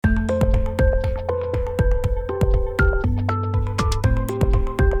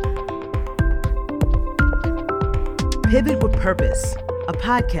Pivot with Purpose, a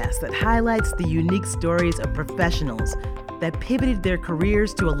podcast that highlights the unique stories of professionals that pivoted their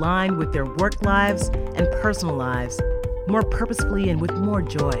careers to align with their work lives and personal lives more purposefully and with more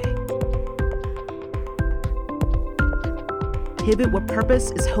joy. Pivot with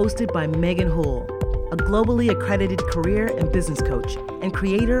Purpose is hosted by Megan Hull, a globally accredited career and business coach and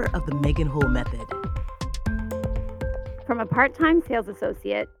creator of the Megan Hull Method. From a part-time sales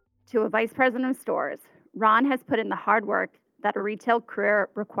associate to a vice president of stores, Ron has put in the hard work that a retail career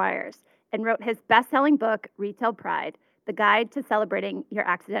requires and wrote his best-selling book, Retail Pride, the guide to celebrating your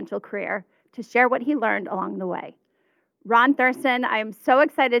accidental career, to share what he learned along the way. Ron Thurston, I am so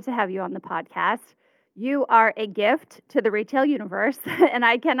excited to have you on the podcast. You are a gift to the retail universe, and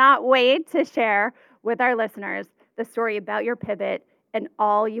I cannot wait to share with our listeners the story about your pivot and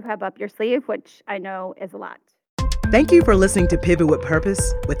all you have up your sleeve, which I know is a lot. Thank you for listening to Pivot with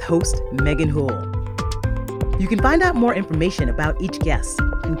Purpose with host Megan Hull. You can find out more information about each guest,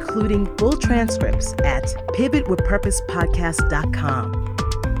 including full transcripts at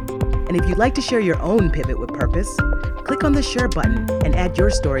pivotwithpurposepodcast.com. And if you'd like to share your own Pivot with Purpose, click on the share button and add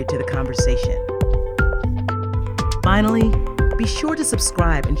your story to the conversation. Finally, be sure to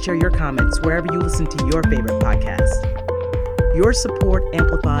subscribe and share your comments wherever you listen to your favorite podcast. Your support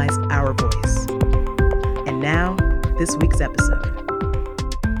amplifies our voice. And now, this week's episode.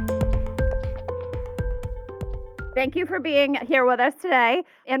 Thank you for being here with us today.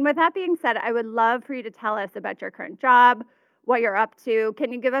 And with that being said, I would love for you to tell us about your current job, what you're up to.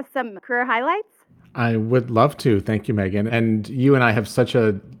 Can you give us some career highlights? I would love to. Thank you, Megan. And you and I have such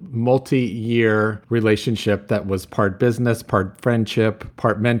a multi-year relationship that was part business, part friendship,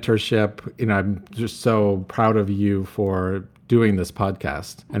 part mentorship. I'm just so proud of you for doing this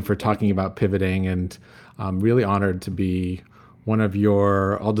podcast and for talking about pivoting. And I'm really honored to be one of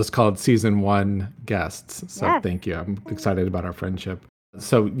your, I'll just call it season 1 guests. So yes. Thank you. I'm excited about our friendship.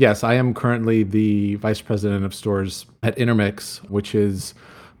 So yes, I am currently the vice president of stores at Intermix, which is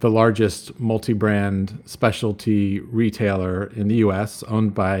the largest multi-brand specialty retailer in the US,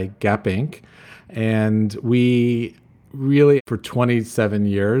 owned by Gap Inc. And we really, for 27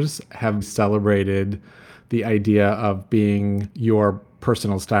 years, have celebrated the idea of being your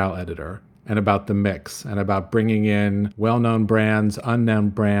personal style editor, and about the mix, and about bringing in well-known brands, unknown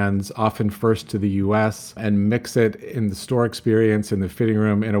brands, often first to the US, and mix it in the store experience, in the fitting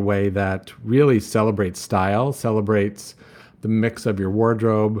room, in a way that really celebrates style, celebrates the mix of your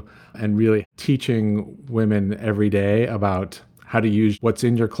wardrobe, and really teaching women every day about how to use what's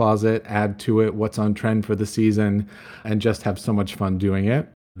in your closet, add to it, what's on trend for the season, and just have so much fun doing it.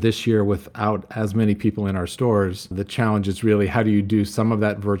 This year, without as many people in our stores, the challenge is really how do you do some of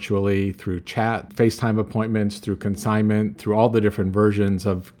that virtually through chat, FaceTime appointments, through consignment, through all the different versions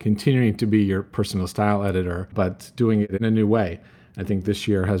of continuing to be your personal style editor, but doing it in a new way. I think this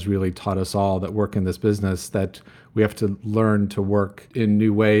year has really taught us all that work in this business that we have to learn to work in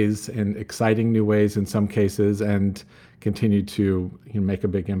new ways, in exciting new ways in some cases, and continue to make a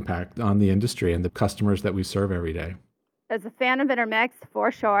big impact on the industry and the customers that we serve every day. As a fan of Intermix,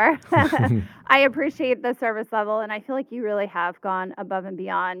 for sure, I appreciate the service level, and I feel like you really have gone above and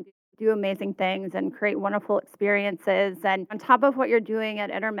beyond, do amazing things, and create wonderful experiences. And on top of what you're doing at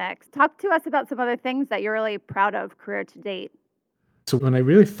Intermix, talk to us about some other things that you're really proud of career to date. So when I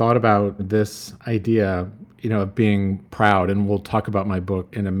really thought about this idea, of being proud, and we'll talk about my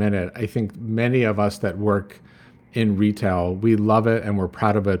book in a minute, I think many of us that work in retail, we love it and we're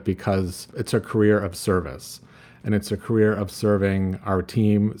proud of it because it's a career of service. And it's a career of serving our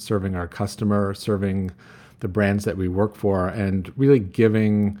team, serving our customer, serving the brands that we work for, and really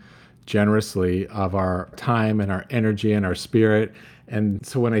giving generously of our time and our energy and our spirit. And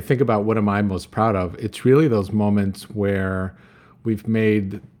so when I think about what am I most proud of, it's really those moments where we've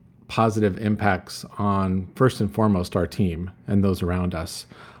made positive impacts on, first and foremost, our team and those around us.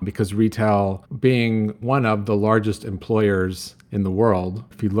 Because retail, being one of the largest employers in the world,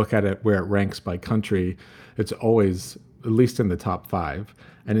 if you look at it where it ranks by country, it's always at least in the top 5.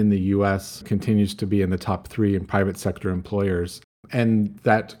 And in the US, continues to be in the top 3 in private sector employers. And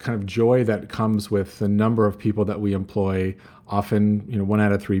that kind of joy that comes with the number of people that we employ, often, 1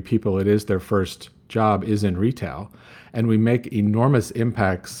 out of 3 people, it is their first job is in retail. And we make enormous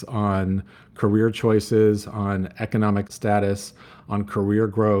impacts on career choices, on economic status, on career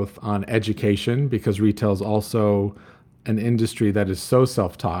growth, on education, because retail is also an industry that is so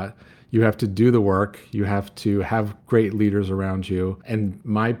self-taught. You have to do the work. You have to have great leaders around you. And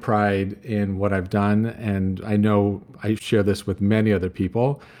my pride in what I've done, and I know I share this with many other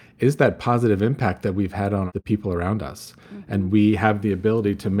people, is that positive impact that we've had on the people around us. Mm-hmm. And we have the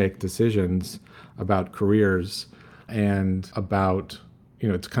ability to make decisions about careers and about,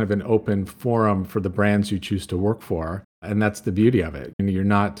 it's kind of an open forum for the brands you choose to work for. And that's the beauty of it. And you're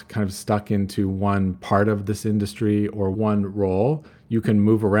not kind of stuck into one part of this industry or one role. You can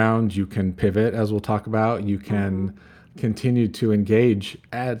move around, you can pivot, as we'll talk about, you can continue to engage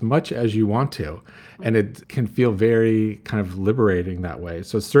as much as you want to. And it can feel very kind of liberating that way.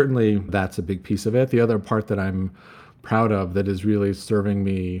 So certainly that's a big piece of it. The other part that I'm proud of that is really serving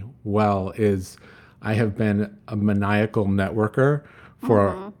me well is I have been a maniacal networker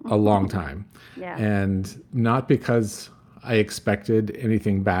for a long time. Yeah. And not because I expected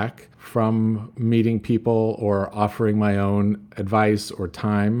anything back from meeting people or offering my own advice or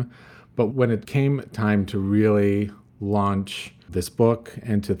time, but when it came time to really launch this book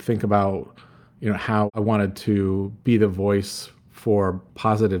and to think about, how I wanted to be the voice for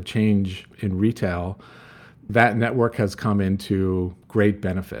positive change in retail, that network has come into great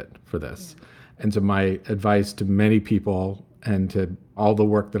benefit for this. And so my advice to many people and to all the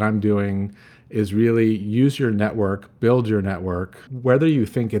work that I'm doing is really use your network, build your network, whether you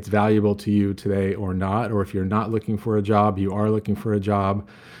think it's valuable to you today or not, or if you're not looking for a job, you are looking for a job,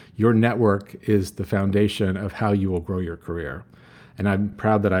 your network is the foundation of how you will grow your career. And I'm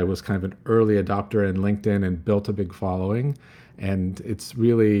proud that I was kind of an early adopter in LinkedIn and built a big following. And it's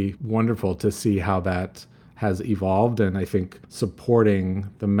really wonderful to see how that has evolved, and I think supporting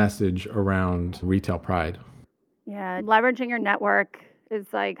the message around retail pride. Yeah, leveraging your network is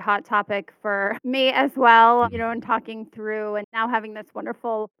like hot topic for me as well, and talking through and now having this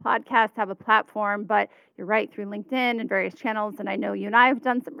wonderful podcast, have a platform, but you're right, through LinkedIn and various channels. And I know you and I have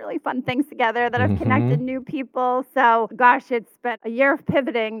done some really fun things together that have connected new people. So gosh, it's been a year of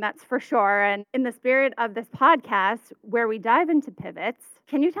pivoting, that's for sure. And in the spirit of this podcast, where we dive into pivots,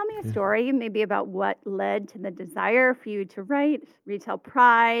 can you tell me a story maybe about what led to the desire for you to write Retail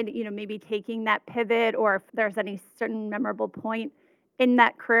Pride, maybe taking that pivot, or if there's any certain memorable point in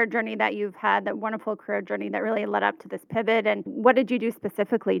that career journey that you've had, that wonderful career journey that really led up to this pivot? And what did you do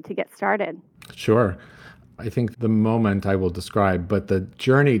specifically to get started? Sure. I think the moment I will describe, but the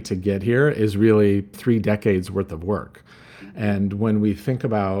journey to get here is really 3 decades worth of work. And when we think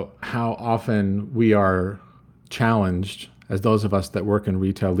about how often we are challenged as those of us that work in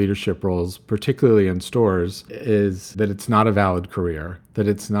retail leadership roles, particularly in stores, is that it's not a valid career, that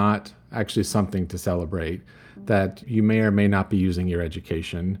it's not actually something to celebrate, that you may or may not be using your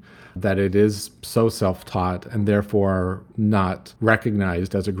education, that it is so self-taught and therefore not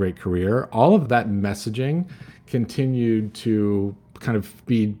recognized as a great career. All of that messaging continued to kind of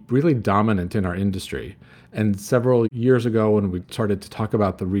be really dominant in our industry. And several years ago, when we started to talk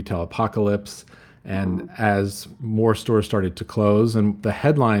about the retail apocalypse, and as more stores started to close, and the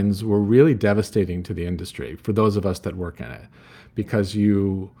headlines were really devastating to the industry for those of us that work in it, because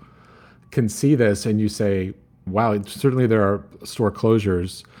you can see this and you say, wow, certainly there are store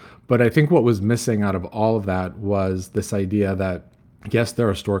closures. But I think what was missing out of all of that was this idea that, yes, there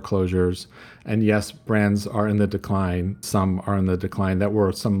are store closures, and yes, brands are in the decline. Some are in the decline. That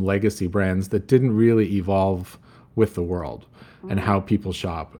were some legacy brands that didn't really evolve with the world and how people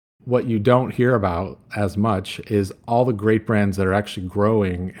shop. What you don't hear about as much is all the great brands that are actually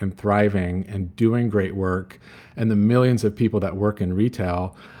growing and thriving and doing great work, and the millions of people that work in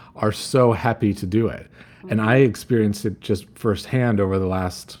retail are so happy to do it. And I experienced it just firsthand over the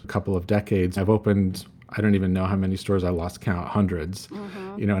last couple of decades. I've opened, I don't even know how many stores, I lost count, hundreds,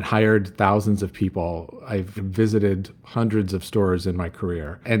 and hired thousands of people. I've visited hundreds of stores in my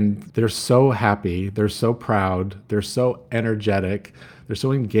career, and they're so happy, they're so proud, they're so energetic, they're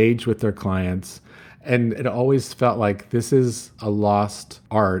so engaged with their clients. And it always felt like this is a lost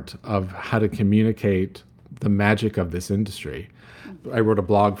art of how to communicate the magic of this industry. I wrote a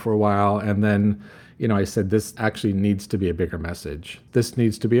blog for a while, and then I said, this actually needs to be a bigger message. This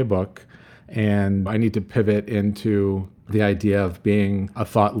needs to be a book, and I need to pivot into the idea of being a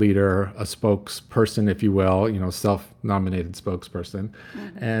thought leader, a spokesperson, if you will, self-nominated spokesperson,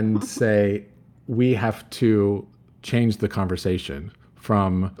 and say, we have to change the conversation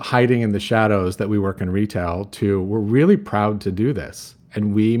from hiding in the shadows that we work in retail to we're really proud to do this.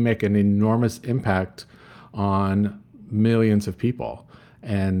 And we make an enormous impact on millions of people.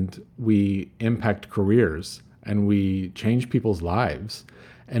 And we impact careers, and we change people's lives,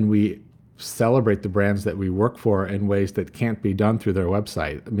 and we celebrate the brands that we work for in ways that can't be done through their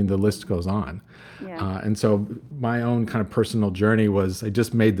website. I mean, the list goes on. Yeah. And so my own kind of personal journey was, I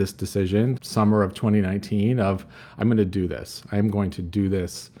just made this decision, summer of 2019, of I'm going to do this. I'm going to do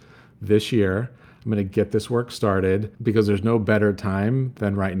this year. I'm going to get this work started because there's no better time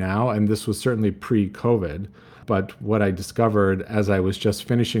than right now. And this was certainly pre-COVID. But what I discovered as I was just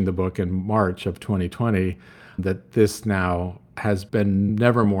finishing the book in March of 2020, that this now has been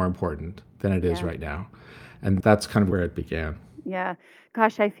never more important than it is right now. And that's kind of where it began. Yeah.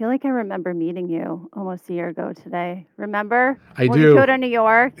 Gosh, I feel like I remember meeting you almost a year ago today. Remember I when we do. go to New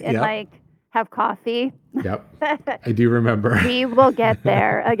York and Yep. have coffee? Yep. I do remember. We will get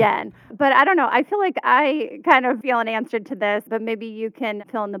there again. But I don't know. I feel like I kind of feel an answer to this, but maybe you can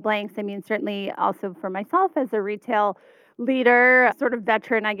fill in the blanks. I mean, certainly also for myself as a retail leader, sort of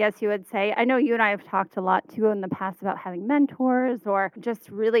veteran, I guess you would say. I know you and I have talked a lot too in the past about having mentors or just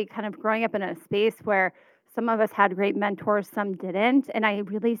really kind of growing up in a space where some of us had great mentors, some didn't. And I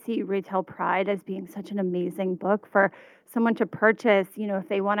really see Retail Pride as being such an amazing book for someone to purchase, if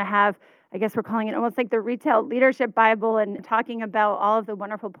they want to have, I guess we're calling it almost like the Retail Leadership Bible, and talking about all of the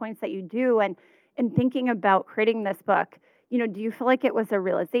wonderful points that you do, and thinking about creating this book. Do you feel like it was a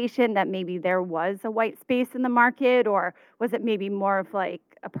realization that maybe there was a white space in the market, or was it maybe more of like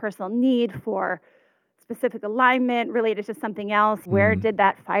a personal need for specific alignment related to something else? Where did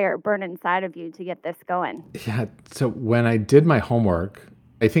that fire burn inside of you to get this going? Yeah. So when I did my homework,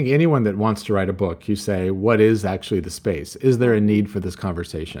 I think anyone that wants to write a book, you say, what is actually the space? Is there a need for this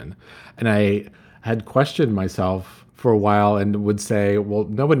conversation? And I had questioned myself for a while and would say, well,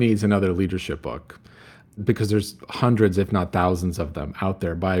 no one needs another leadership book because there's hundreds, if not thousands of them out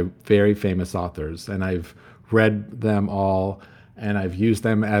there by very famous authors. And I've read them all and I've used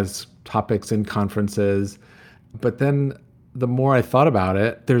them as topics in conferences. But then the more I thought about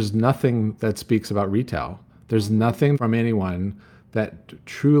it, there's nothing that speaks about retail. There's nothing from anyone that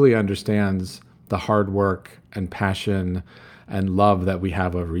truly understands the hard work and passion and love that we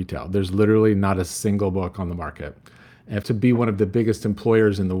have of retail. There's literally not a single book on the market. And to be one of the biggest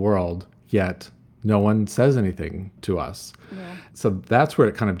employers in the world, yet no one says anything to us. Yeah. So that's where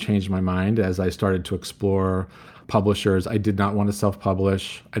it kind of changed my mind as I started to explore publishers. I did not want to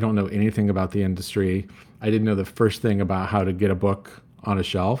self-publish. I don't know anything about the industry. I didn't know the first thing about how to get a book on a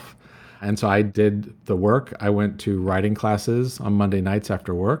shelf. And so I did the work. I went to writing classes on Monday nights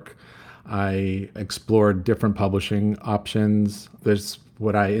after work. I explored different publishing options. There's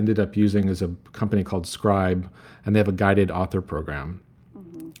what I ended up using is a company called Scribe, and they have a guided author program.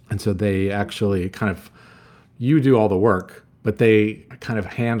 And so they actually kind of, you do all the work, but they kind of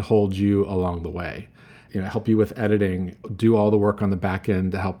handhold you along the way. Help you with editing, do all the work on the back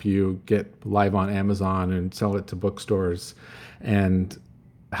end to help you get live on Amazon and sell it to bookstores, and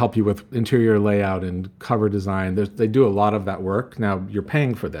help you with interior layout and cover design. They do a lot of that work. Now, you're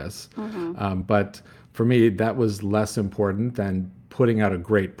paying for this, but for me, that was less important than putting out a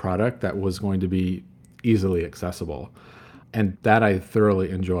great product that was going to be easily accessible. And that I thoroughly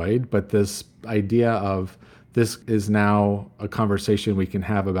enjoyed. But this idea of this is now a conversation we can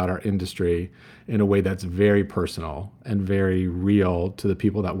have about our industry in a way that's very personal and very real to the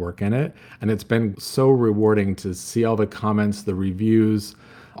people that work in it. And it's been so rewarding to see all the comments, the reviews,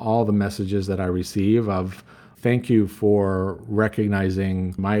 all the messages that I receive of thank you for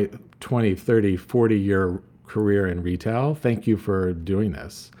recognizing my 20, 30, 40-year career in retail. Thank you for doing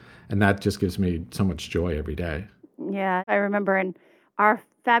this. And that just gives me so much joy every day. Yeah, I remember in our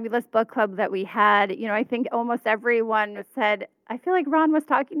fabulous book club that we had, I think almost everyone said, I feel like Ron was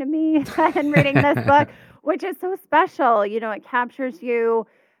talking to me and reading this book, which is so special. It captures you.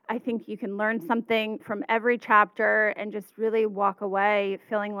 I think you can learn something from every chapter and just really walk away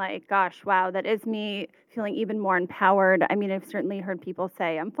feeling like, gosh, wow, that is me feeling even more empowered. I mean, I've certainly heard people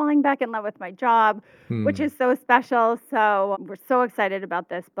say, I'm falling back in love with my job, which is so special. So we're so excited about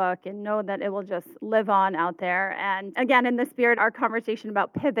this book and know that it will just live on out there. And again, in the spirit, our conversation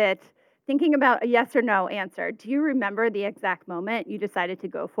about pivot, thinking about a yes or no answer. Do you remember the exact moment you decided to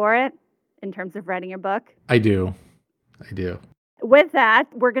go for it in terms of writing your book? I do. With that,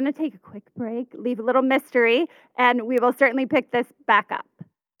 we're going to take a quick break, leave a little mystery, and we will certainly pick this back up.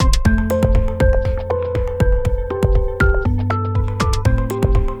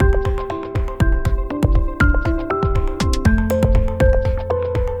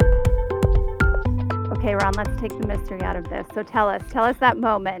 Okay, Ron, let's take the mystery out of this. So tell us that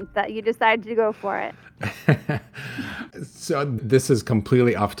moment that you decided to go for it. So this is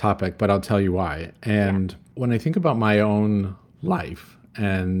completely off topic, but I'll tell you why. And when I think about my own life,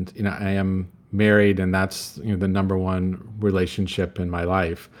 and I am married, and that's the number one relationship in my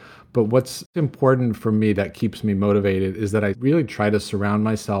life. But what's important for me that keeps me motivated is that I really try to surround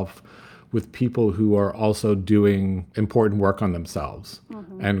myself with people who are also doing important work on themselves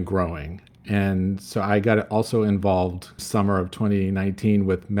and growing. And so I got also involved summer of 2019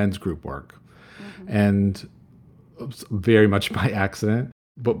 with men's group work, and very much by accident.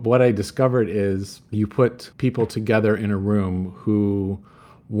 But what I discovered is you put people together in a room who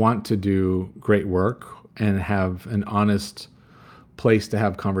want to do great work, and have an honest place to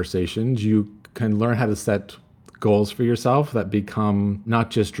have conversations, you can learn how to set goals for yourself that become not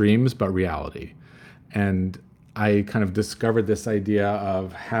just dreams, but reality. And I kind of discovered this idea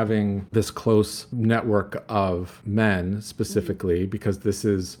of having this close network of men specifically, because this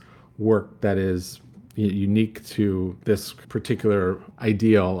is work that is unique to this particular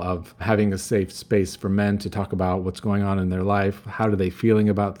ideal of having a safe space for men to talk about what's going on in their life. How are they feeling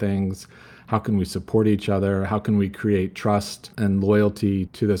about things? How can we support each other? How can we create trust and loyalty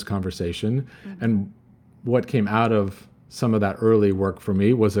to this conversation? Mm-hmm. And what came out of some of that early work for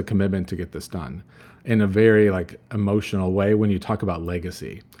me was a commitment to get this done in a very emotional way when you talk about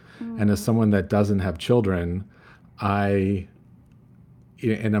legacy. Mm-hmm. And as someone that doesn't have children, and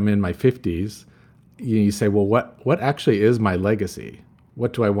I'm in my 50s, you say, well, what actually is my legacy?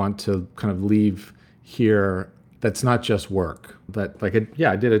 What do I want to kind of leave here that's not just work? That I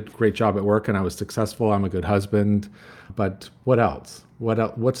did a great job at work and I was successful. I'm a good husband, but what else?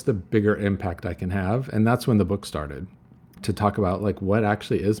 What's the bigger impact I can have? And that's when the book started, to talk about what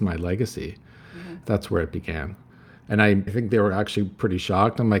actually is my legacy. Mm-hmm. That's where it began. And I think they were actually pretty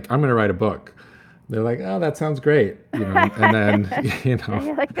shocked. I'm like, I'm going to write a book. They're like, oh, that sounds great. And then,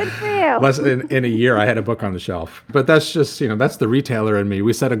 You're like, good for you. Less in a year, I had a book on the shelf. But that's just, that's the retailer in me.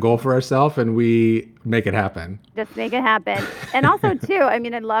 We set a goal for ourselves and we make it happen. Just make it happen. And also, too, I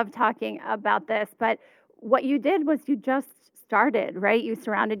love talking about this, but what you did was you just started, right? You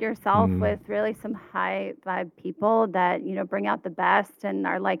surrounded yourself with really some high vibe people that, bring out the best and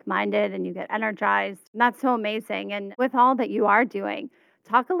are like-minded, and you get energized. And that's so amazing. And with all that you are doing,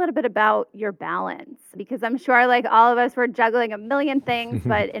 talk a little bit about your balance, because I'm sure all of us were juggling a million things,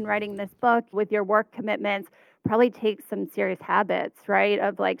 but in writing this book with your work commitments, probably takes some serious habits, right?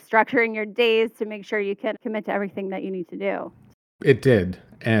 Of structuring your days to make sure you can commit to everything that you need to do. It did.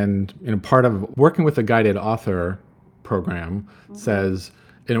 And part of working with a guided author program says,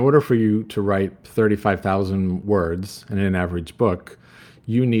 in order for you to write 35,000 words in an average book,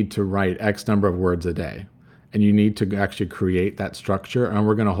 you need to write X number of words a day. And you need to actually create that structure, and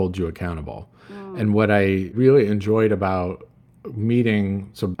we're going to hold you accountable. And what I really enjoyed about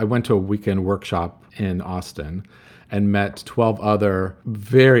so I went to a weekend workshop in Austin and met 12 other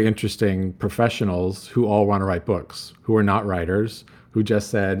very interesting professionals who all want to write books, who are not writers, who just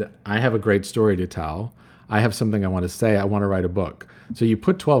said, I have a great story to tell. I have something I want to say. I want to write a book. So you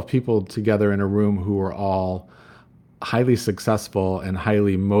put 12 people together in a room who are all highly successful and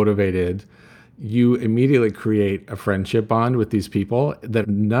highly motivated. You immediately create a friendship bond with these people that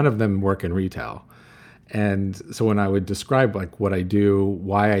none of them work in retail. And so when I would describe what I do,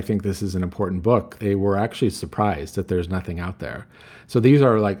 why I think this is an important book, they were actually surprised that there's nothing out there. So these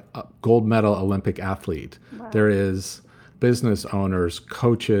are a gold medal Olympic athlete. Wow. There is business owners,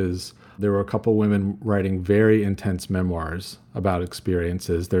 coaches. There were a couple women writing very intense memoirs about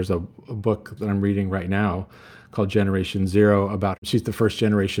experiences. There's a book that I'm reading right now called Generation Zero she's the first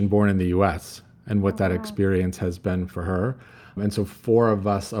generation born in the US and what that experience has been for her. And so 4 of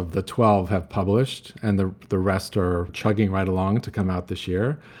us of the 12 have published, and the rest are chugging right along to come out this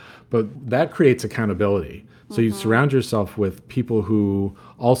year. But that creates accountability. So you surround yourself with people who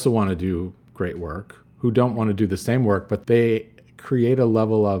also want to do great work, who don't want to do the same work, but they create a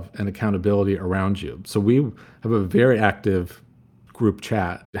level of an accountability around you. So we have a very active group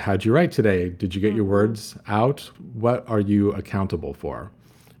chat. How'd you write today? Did you get your words out? What are you accountable for?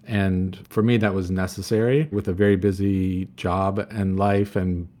 And for me, that was necessary with a very busy job and life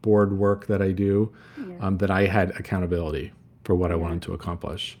and board work that I do, that I had accountability for what I wanted to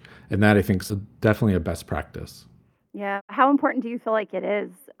accomplish. And that, I think, is definitely a best practice. Yeah. How important do you feel like it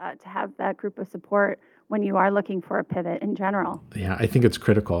is to have that group of support when you are looking for a pivot in general? Yeah, I think it's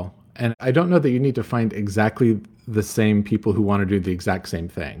critical. And I don't know that you need to find exactly the same people who want to do the exact same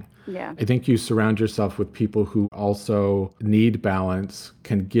thing. Yeah. I think you surround yourself with people who also need balance,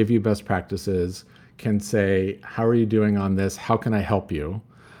 can give you best practices, can say, how are you doing on this? How can I help you?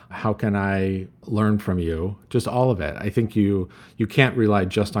 How can I learn from you? Just all of it. I think you can't rely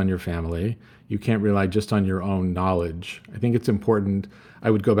just on your family. You can't rely just on your own knowledge. I think it's important.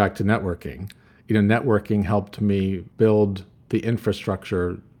 I would go back to networking. Networking helped me build the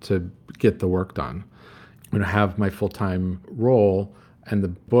infrastructure to get the work done. I'm going to have my full-time role, and the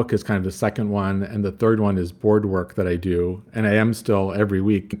book is kind of the second one, and the third one is board work that I do, and I am still every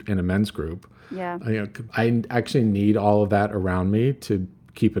week in a men's group. Yeah. I actually need all of that around me to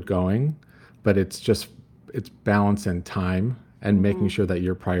keep it going, but it's balance and time and making sure that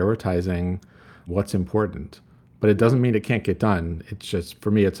you're prioritizing what's important. But it doesn't mean it can't get done. It's just, for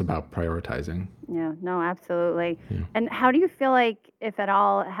me, it's about prioritizing. Yeah, no, absolutely. Yeah. And how do you feel like, if at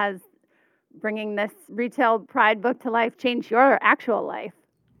all, has bringing this Retail Pride book to life change your actual life?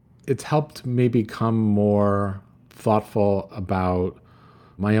 It's helped me become more thoughtful about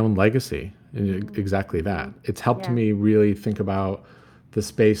my own legacy. And exactly that. It's helped Yeah. me really think about the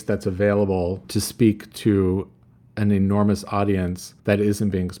space that's available to speak to an enormous audience that isn't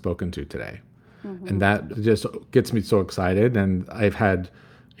being spoken to today. And that just gets me so excited. And I've had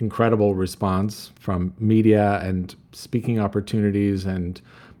incredible response from media and speaking opportunities and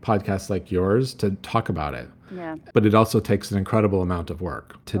podcasts like yours to talk about it. Yeah. But it also takes an incredible amount of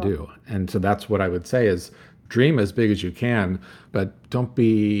work to do. And so that's what I would say is dream as big as you can, but don't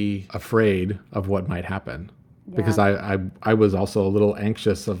be afraid of what might happen. Because I was also a little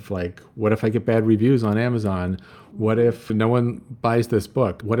anxious of like, what if I get bad reviews on Amazon? What if no one buys this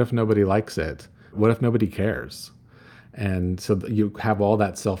book? What if nobody likes it? What if nobody cares? And so you have all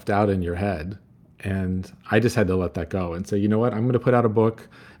that self-doubt in your head. And I just had to let that go and say, you know what, I'm going to put out a book.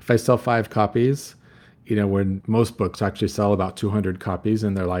 If I sell 5 copies, when most books actually sell about 200 copies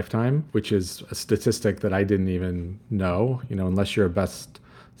in their lifetime, which is a statistic that I didn't even know, unless you're a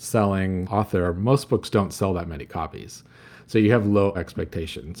best-selling author, most books don't sell that many copies. So you have low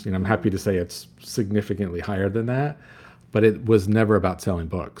expectations. I'm happy to say it's significantly higher than that, but it was never about selling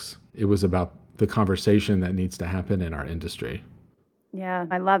books. It was about the conversation that needs to happen in our industry. Yeah,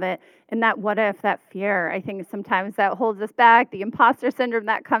 I love it. And that what if, that fear, I think sometimes that holds us back, the imposter syndrome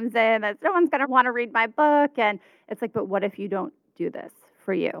that comes in, that no one's going to want to read my book. And it's like, but what if you don't do this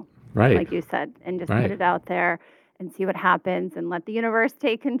for you? Right. Like you said, and just Right. put it out there and see what happens and let the universe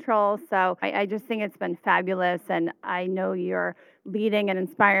take control. So I just think it's been fabulous. And I know you're leading and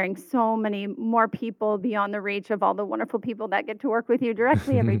inspiring so many more people beyond the reach of all the wonderful people that get to work with you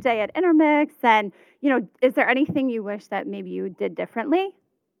directly every day at Intermix. And, is there anything you wish that maybe you did differently?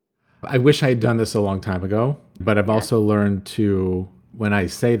 I wish I had done this a long time ago, but I've also learned to, when I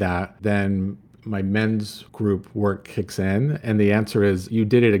say that, then my men's group work kicks in. And the answer is you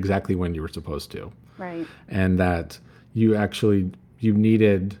did it exactly when you were supposed to. Right. And that you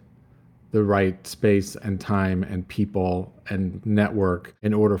needed the right space and time and people and network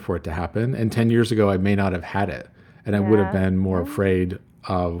in order for it to happen. And 10 years ago, I may not have had it. And I would have been more afraid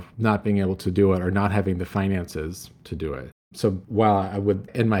of not being able to do it or not having the finances to do it. So while I would,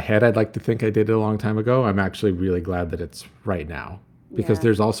 in my head, I'd like to think I did it a long time ago, I'm actually really glad that it's right now. Because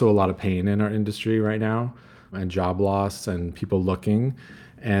there's also a lot of pain in our industry right now and job loss and people looking.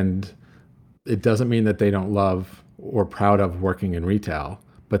 And it doesn't mean that they don't love or proud of working in retail,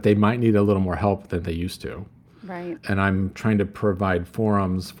 but they might need a little more help than they used to. Right. And I'm trying to provide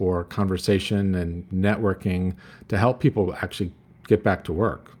forums for conversation and networking to help people actually get back to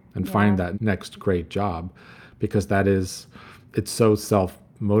work and find that next great job, because it's so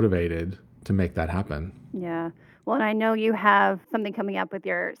self-motivated to make that happen. Yeah. Well, and I know you have something coming up with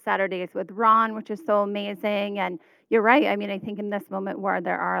your Saturdays with Ron, which is so amazing. And you're right. I mean, I think in this moment where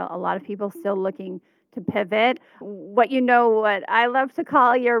there are a lot of people still looking to pivot, what I love to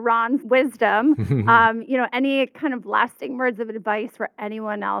call your Ron's wisdom, any kind of lasting words of advice for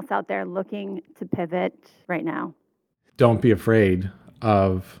anyone else out there looking to pivot right now? Don't be afraid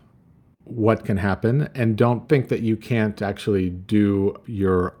of what can happen, and don't think that you can't actually do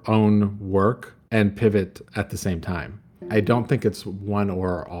your own work and pivot at the same time. I don't think it's one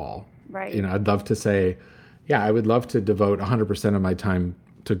or all. Right. I'd love to say, I would love to devote 100% of my time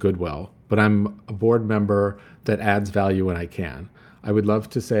to Goodwill, but I'm a board member that adds value when I can. I would love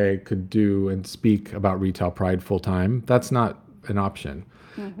to say I could do and speak about Retail Pride full time. That's not an option.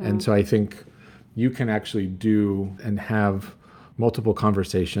 And so I think you can actually do and have multiple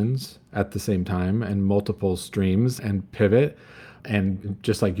conversations at the same time and multiple streams and pivot. And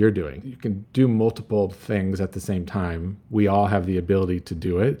just like you're doing, you can do multiple things at the same time. We all have the ability to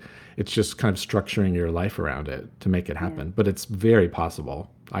do it. It's just kind of structuring your life around it to make it happen. But it's very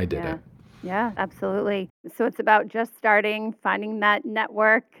possible. I did it. Yeah, absolutely. So it's about just starting, finding that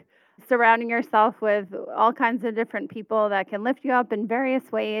network, surrounding yourself with all kinds of different people that can lift you up in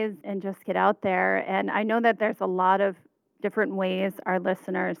various ways, and just get out there. And I know that there's a lot of different ways our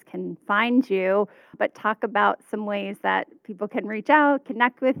listeners can find you, but talk about some ways that people can reach out,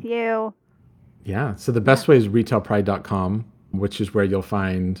 connect with you. Yeah. So the best way is retailpride.com, which is where you'll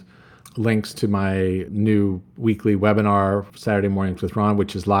find links to my new weekly webinar, Saturday Mornings with Ron,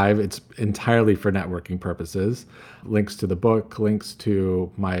 which is live. It's entirely for networking purposes. Links to the book, links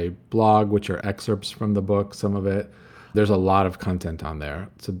to my blog, which are excerpts from the book, some of it. There's a lot of content on there.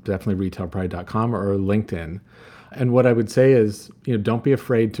 So definitely retailpride.com or LinkedIn. And what I would say is, don't be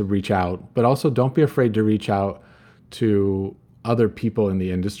afraid to reach out, but also don't be afraid to reach out to other people in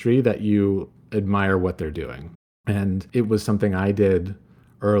the industry that you admire what they're doing. And it was something I did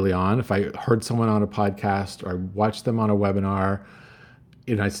early on. If I heard someone on a podcast or I watched them on a webinar,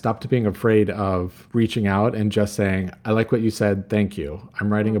 I stopped being afraid of reaching out and just saying, I like what you said. Thank you.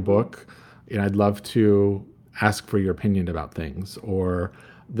 I'm writing a book. I'd love to ask for your opinion about things, or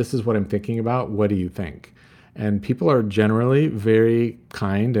this is what I'm thinking about. What do you think? And people are generally very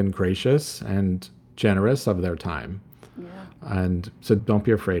kind and gracious and generous of their time. Yeah. And so don't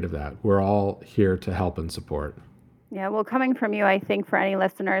be afraid of that. We're all here to help and support. Yeah, well, coming from you, I think for any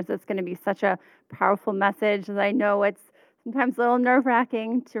listeners, it's going to be such a powerful message. As I know it's sometimes a little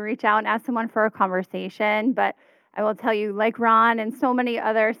nerve-wracking to reach out and ask someone for a conversation, but I will tell you, like Ron and so many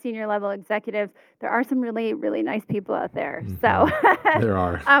other senior level executives, there are some really, really nice people out there. Mm-hmm. So there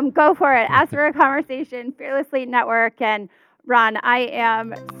are. Go for it. Ask for a conversation, fearlessly network. And Ron, I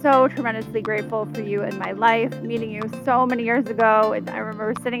am so tremendously grateful for you in my life, meeting you so many years ago. And I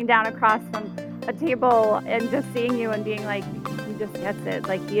remember sitting down across from a table and just seeing you and being like, he just gets it.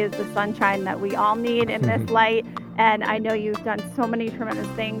 Like, he is the sunshine that we all need in this light. And I know you've done so many tremendous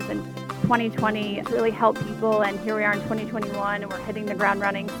things in 2020 to really help people. And here we are in 2021 and we're hitting the ground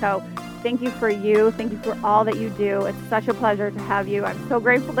running. So thank you for you. Thank you for all that you do. It's such a pleasure to have you. I'm so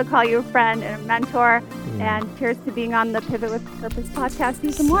grateful to call you a friend and a mentor. And cheers to being on the Pivot with Purpose podcast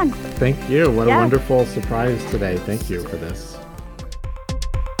season 1. Thank you. What a wonderful surprise today. Thank you for this.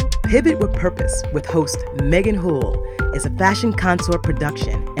 Pivot with Purpose with host Megan Houle is a Fashion Consort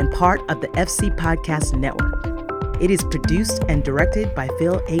production and part of the FC Podcast Network. It is produced and directed by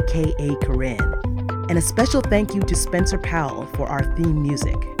Phil, a.k.a. Corinne. And a special thank you to Spencer Powell for our theme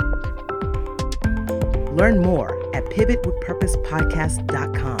music. Learn more at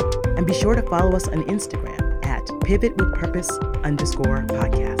pivotwithpurposepodcast.com and be sure to follow us on Instagram at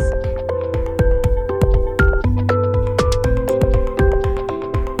pivotwithpurpose_podcast.